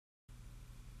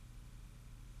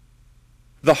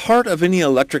The heart of any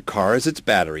electric car is its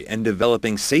battery, and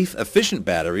developing safe, efficient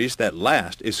batteries that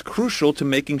last is crucial to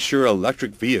making sure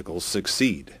electric vehicles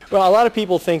succeed. Well, a lot of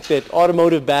people think that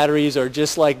automotive batteries are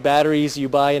just like batteries you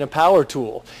buy in a power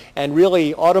tool. And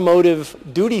really, automotive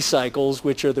duty cycles,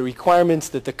 which are the requirements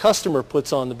that the customer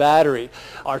puts on the battery,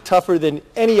 are tougher than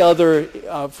any other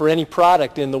for any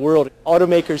product in the world.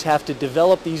 Automakers have to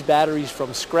develop these batteries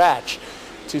from scratch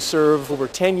to serve over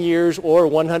 10 years or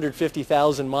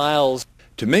 150,000 miles.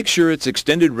 To make sure its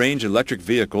extended range electric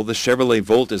vehicle, the Chevrolet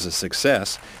Volt, is a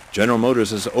success, General Motors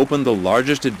has opened the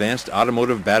largest advanced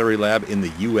automotive battery lab in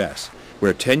the U.S.,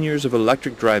 where 10 years of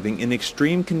electric driving in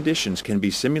extreme conditions can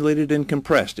be simulated and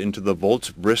compressed into the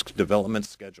Volt's brisk development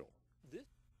schedule.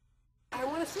 I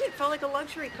want to say it felt like a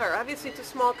luxury car. Obviously it's a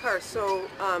small car, so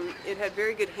it had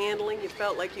very good handling. You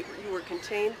felt like you were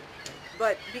contained.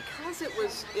 But because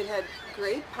it had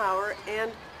great power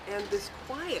and this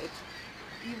quiet,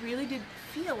 you really did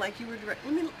feel like you were driving.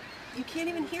 I mean, you can't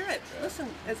even hear it. Listen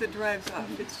as it drives off.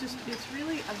 It's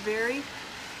really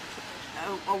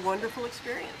a wonderful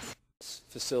experience.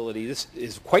 Facility. This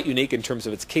is quite unique in terms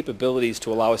of its capabilities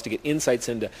to allow us to get insights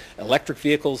into electric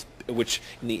vehicles, which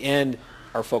in the end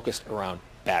are focused around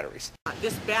batteries.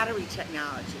 This battery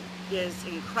technology is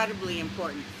incredibly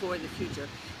important for the future.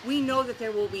 We know that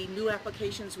there will be new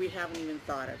applications we haven't even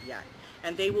thought of yet,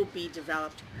 and they will be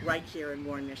developed right here in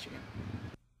Warren, Michigan.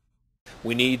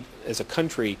 We need, as a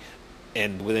country,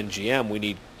 and within GM, we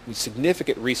need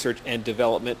significant research and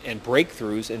development and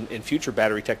breakthroughs in future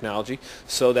battery technology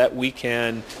so that we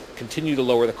can continue to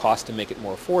lower the cost and make it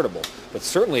more affordable. But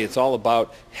certainly it's all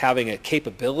about having a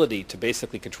capability to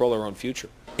basically control our own future.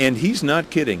 And he's not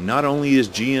kidding. Not only is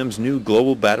GM's new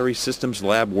Global Battery Systems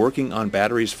Lab working on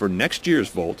batteries for next year's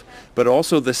Volt, but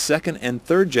also the second and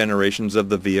third generations of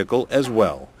the vehicle as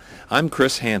well. I'm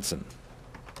Chris Hansen.